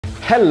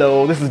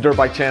Hello, this is Dirt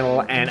Bike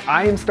Channel, and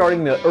I am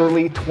starting the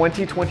early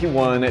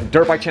 2021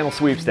 Dirt Bike Channel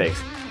sweepstakes.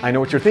 I know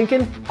what you're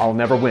thinking, I'll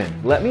never win.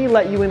 Let me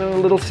let you in on a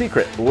little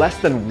secret. Less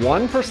than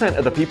 1%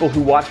 of the people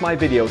who watch my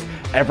videos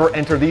ever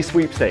enter these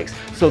sweepstakes.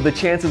 So the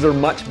chances are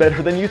much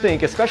better than you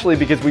think, especially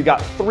because we've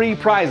got 3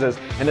 prizes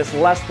and it's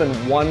less than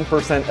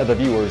 1% of the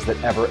viewers that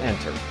ever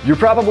enter. You're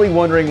probably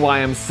wondering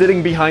why I'm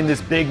sitting behind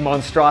this big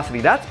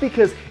monstrosity. That's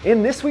because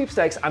in this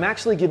sweepstakes, I'm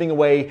actually giving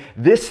away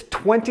this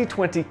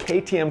 2020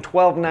 KTM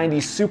 1290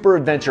 Super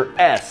Adventure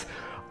S.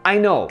 I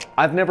know,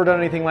 I've never done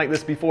anything like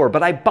this before,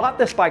 but I bought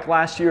this bike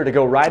last year to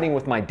go riding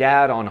with my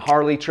dad on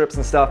Harley trips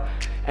and stuff,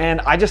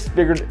 and I just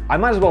figured I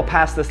might as well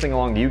pass this thing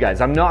along to you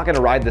guys. I'm not gonna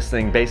ride this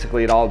thing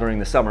basically at all during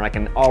the summer, I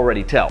can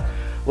already tell.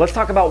 Let's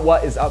talk about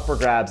what is up for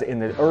grabs in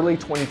the early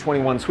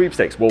 2021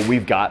 sweepstakes. Well,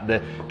 we've got the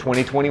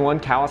 2021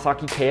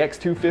 Kawasaki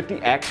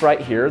KX250X right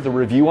here. The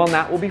review on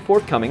that will be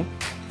forthcoming.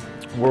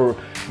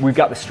 We've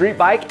got the street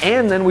bike,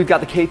 and then we've got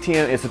the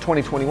KTM, it's the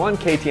 2021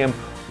 KTM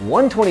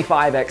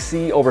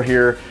 125XC over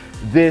here.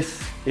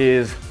 This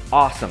is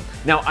awesome.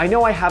 Now, I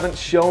know I haven't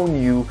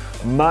shown you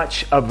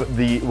much of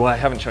well, I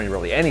haven't shown you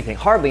really anything,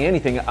 hardly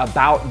anything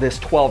about this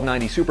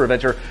 1290 Super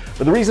Adventure,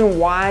 but the reason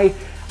why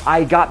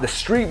I got the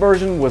street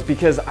version was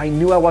because I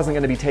knew I wasn't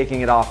gonna be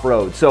taking it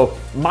off-road. So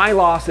my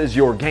loss is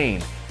your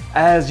gain.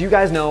 As you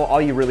guys know,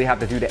 all you really have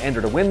to do to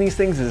enter to win these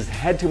things is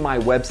head to my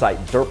website,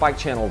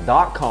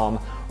 dirtbikechannel.com.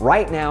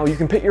 Right now, you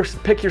can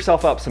pick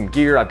yourself up some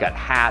gear. I've got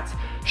hats,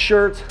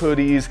 shirts,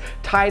 hoodies,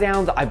 tie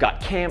downs. I've got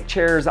camp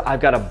chairs.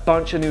 I've got a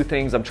bunch of new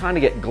things. I'm trying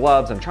to get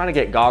gloves. I'm trying to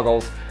get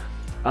goggles.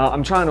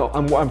 I'm trying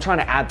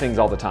to add things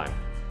all the time.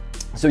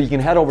 So you can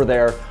head over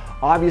there.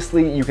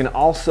 Obviously, you can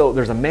also,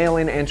 there's a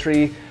mail-in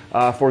entry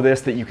for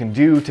this that you can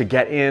do to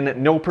get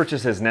in. No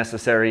purchases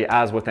necessary,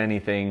 as with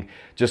anything.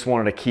 Just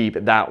wanted to keep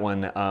that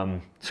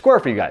one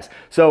square for you guys.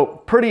 So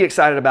pretty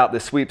excited about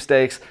this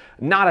sweepstakes.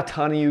 Not a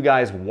ton of you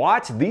guys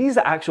watch these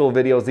actual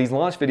videos, these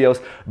launch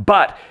videos,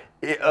 but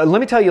let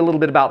me tell you a little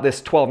bit about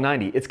this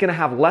 1290. It's gonna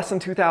have less than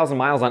 2,000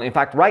 miles on it. In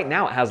fact, right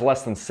now it has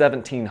less than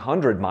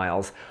 1,700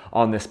 miles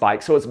on this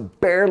bike, so it's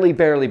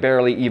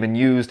barely even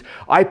used.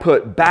 I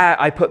put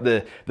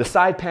the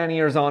side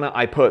panniers on it.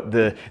 I put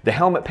the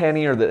helmet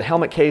pannier, the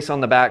helmet case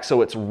on the back,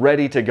 so it's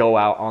ready to go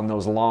out on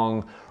those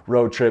long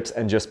road trips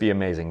and just be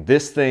amazing.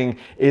 This thing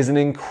is an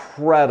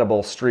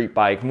incredible street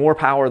bike, more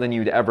power than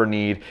you'd ever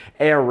need,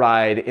 air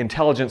ride,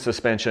 intelligent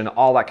suspension,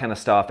 all that kind of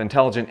stuff,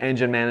 intelligent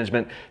engine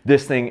management.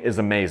 This thing is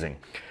amazing.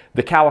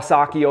 The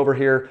Kawasaki over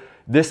here,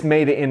 this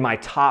made it in my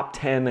top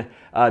 10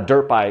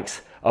 dirt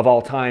bikes of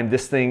all time.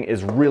 This thing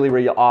is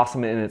really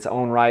awesome in its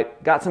own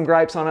right. Got some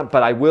gripes on it,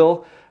 but I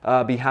will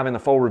be having a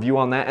full review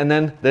on that. And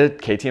then the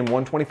KTM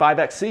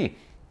 125XC.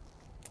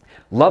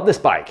 Love this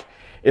bike.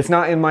 It's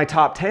not in my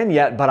top 10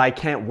 yet, but I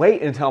can't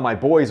wait until my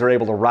boys are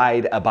able to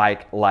ride a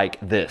bike like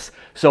this.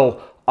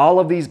 So all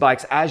of these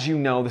bikes, as you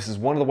know, this is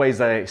one of the ways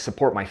that I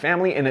support my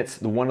family, and it's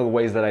one of the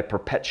ways that I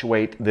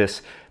perpetuate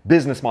this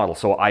business model.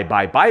 So I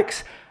buy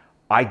bikes,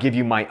 I give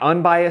you my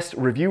unbiased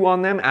review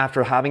on them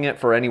after having it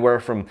for anywhere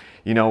from,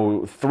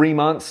 3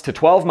 months to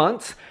 12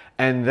 months.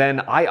 And then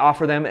I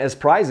offer them as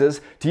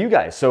prizes to you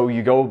guys. So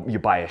you go, you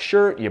buy a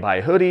shirt, you buy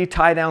a hoodie,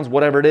 tie downs,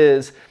 whatever it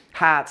is,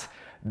 hats.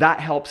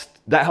 That helps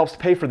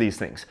pay for these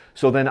things.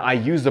 So then I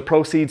use the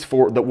proceeds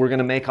that we're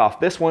gonna make off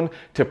this one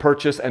to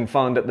purchase and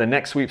fund the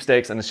next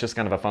sweepstakes, and it's just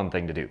kind of a fun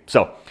thing to do.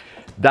 So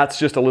that's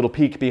just a little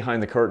peek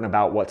behind the curtain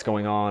about what's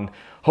going on.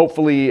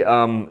 Hopefully,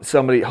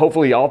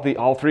 hopefully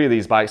all 3 of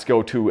these bikes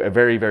go to a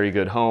very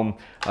good home.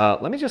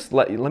 Let me just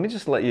let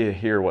you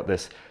hear what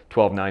this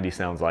 1290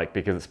 sounds like,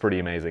 because it's pretty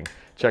amazing.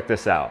 Check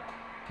this out.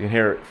 You can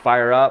hear it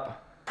fire up.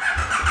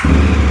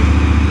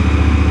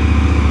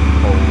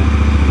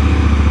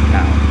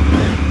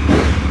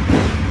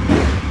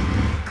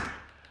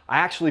 I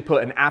actually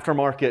put an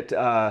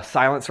aftermarket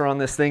silencer on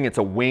this thing. It's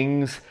a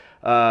Wings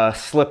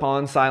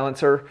slip-on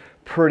silencer.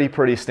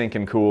 Pretty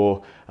stinking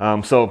cool.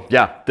 So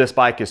yeah, this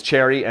bike is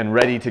cherry and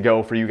ready to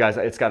go for you guys.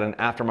 It's got an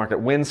aftermarket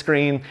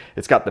windscreen.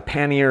 It's got the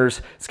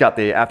panniers. It's got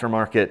the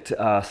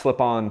aftermarket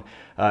slip-on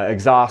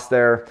exhaust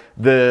there.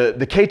 The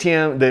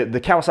KTM,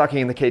 the Kawasaki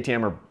and the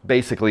KTM are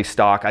basically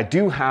stock. I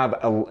do have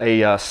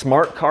a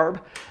smart carb,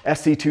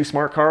 SC2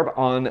 smart carb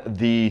on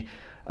the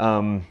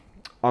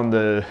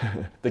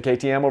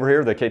KTM over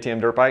here, the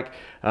KTM dirt bike.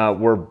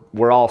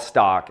 We're all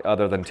stock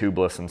other than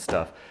tubeless and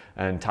stuff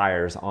and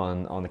tires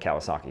on the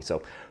Kawasaki.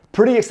 So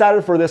pretty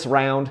excited for this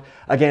round.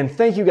 Again,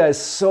 thank you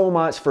guys so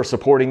much for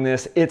supporting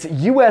this. It's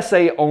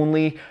USA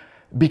only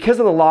because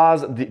of the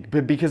laws,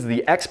 because of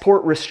the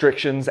export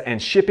restrictions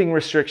and shipping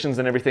restrictions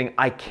and everything.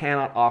 I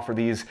cannot offer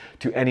these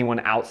to anyone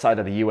outside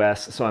of the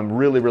US. So I'm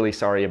really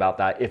sorry about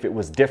that. If it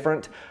was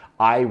different,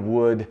 I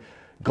would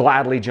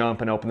gladly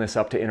jump and open this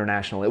up to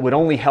international. It would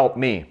only help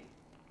me,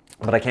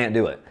 but I can't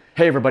do it.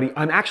 Hey everybody,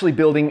 I'm actually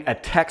building a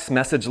text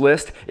message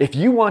list. If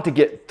you want to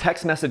get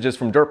text messages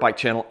from Dirt Bike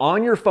Channel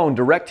on your phone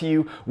direct to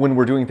you when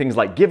we're doing things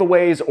like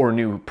giveaways or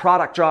new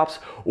product drops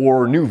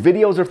or new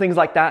videos or things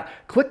like that,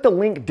 click the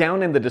link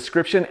down in the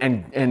description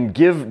and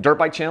give Dirt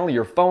Bike Channel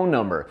your phone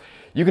number.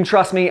 You can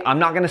trust me, I'm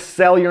not gonna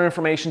sell your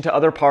information to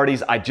other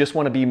parties. I just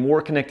wanna be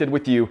more connected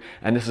with you,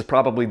 and this is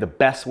probably the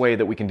best way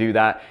that we can do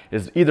that,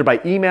 is either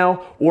by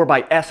email or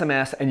by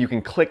SMS, and you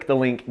can click the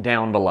link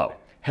down below.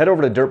 Head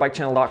over to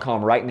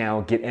dirtbikechannel.com right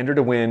now, get entered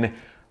to win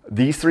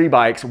these 3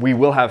 bikes. We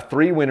will have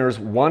 3 winners.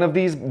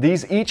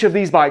 Each of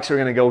these bikes are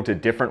gonna go to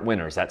different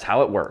winners. That's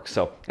how it works.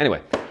 So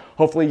anyway,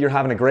 hopefully you're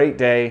having a great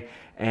day.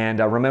 And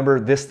remember,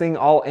 this thing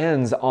all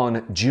ends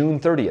on June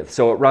 30th.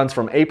 So it runs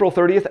from April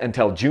 30th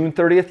until June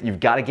 30th. You've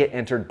got to get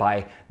entered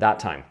by that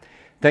time.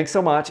 Thanks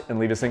so much, and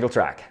leave a single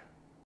track.